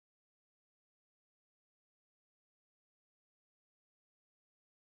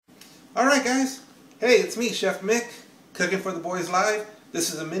Alright guys, hey, it's me, Chef Mick, cooking for the boys live.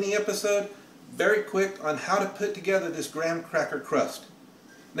 This is a mini episode, very quick, on how to put together this graham cracker crust.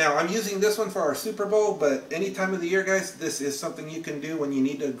 Now, I'm using this one for our Super Bowl, but any time of the year, guys, this is something you can do when you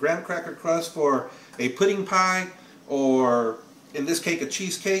need a graham cracker crust for a pudding pie, or in this case, a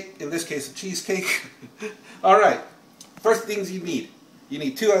cheesecake. Alright, first things you need. You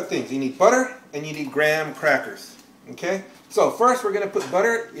need two other things. You need butter, and you need graham crackers. Okay? So first we're going to put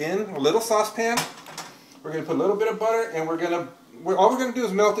butter in a little saucepan. We're going to put a little bit of butter, and all we're going to do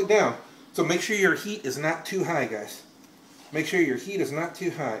is melt it down. So make sure your heat is not too high, guys. Make sure your heat is not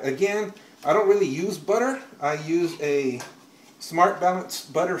too high. Again, I don't really use butter. I use a Smart Balance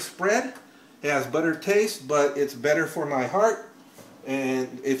butter spread. It has butter taste, but it's better for my heart.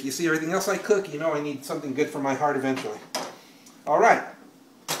 And if you see everything else I cook, you know I need something good for my heart eventually. Alright,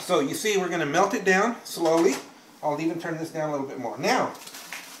 so you see we're going to melt it down slowly. I'll even turn this down a little bit more. Now,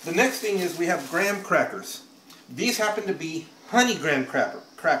 the next thing is we have graham crackers. These happen to be honey graham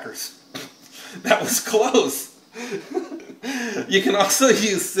crackers. That was close. You can also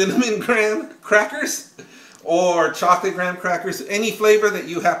use cinnamon graham crackers or chocolate graham crackers, any flavor that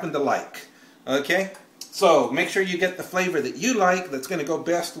you happen to like. Okay? So make sure you get the flavor that you like that's going to go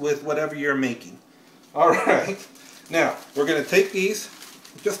best with whatever you're making. Alright, now we're going to take these,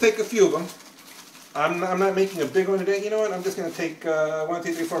 just take a few of them. I'm not making a big one today. You know what? I'm just going to take 1,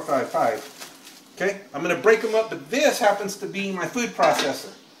 2, 3, 4, 5. Okay? I'm going to break them up, but this happens to be my food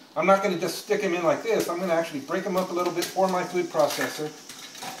processor. I'm not going to just stick them in like this. I'm going to actually break them up a little bit for my food processor.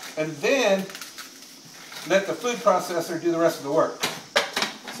 And then let the food processor do the rest of the work.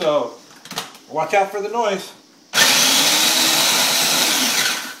 So, watch out for the noise.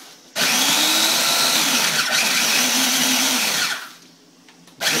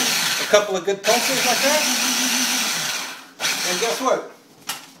 Couple of good pulses like that, and guess what?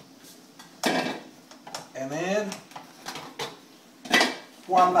 And then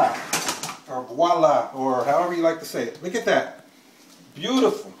voila, or however you like to say it. Look at that,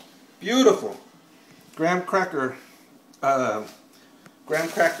 beautiful, beautiful graham cracker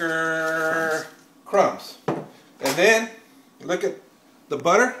crumbs. And then look at the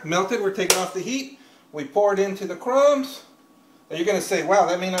butter melted. We're taking off the heat. We pour it into the crumbs. And you're going to say, wow,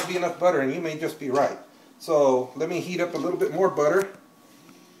 that may not be enough butter, and you may just be right. So let me heat up a little bit more butter.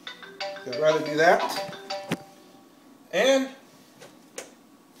 I'd rather do that. And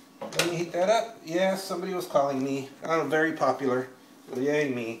let me heat that up. Yes, somebody was calling me. I'm very popular.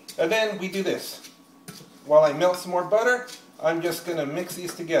 Yay me. And then we do this. While I melt some more butter, I'm just going to mix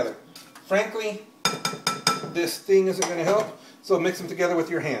these together. Frankly, this thing isn't going to help, so mix them together with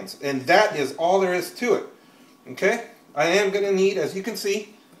your hands. And that is all there is to it. Okay? I am going to need, as you can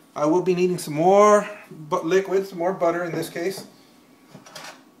see, I will be needing some more liquid, some more butter in this case.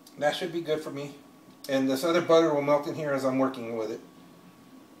 That should be good for me. And this other butter will melt in here as I'm working with it.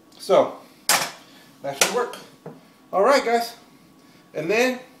 So, that should work. Alright guys. And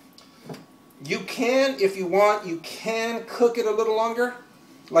then, you can, if you want, you can cook it a little longer.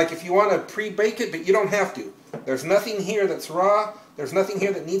 Like if you want to pre-bake it, but you don't have to. There's nothing here that's raw. There's nothing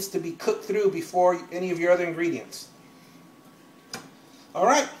here that needs to be cooked through before any of your other ingredients.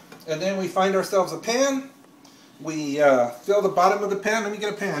 Alright, and then we find ourselves a pan. We fill the bottom of the pan. Let me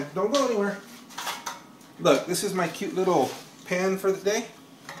get a pan. Don't go anywhere. Look, this is my cute little pan for the day.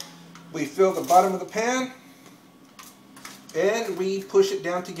 We fill the bottom of the pan, and we push it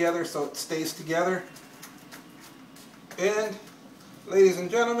down together so it stays together. And, ladies and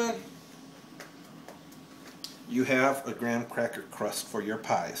gentlemen, you have a graham cracker crust for your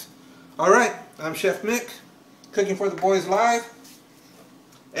pies. Alright, I'm Chef Mick, cooking for the boys live.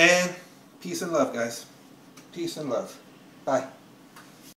 And peace and love, guys. Peace and love. Bye.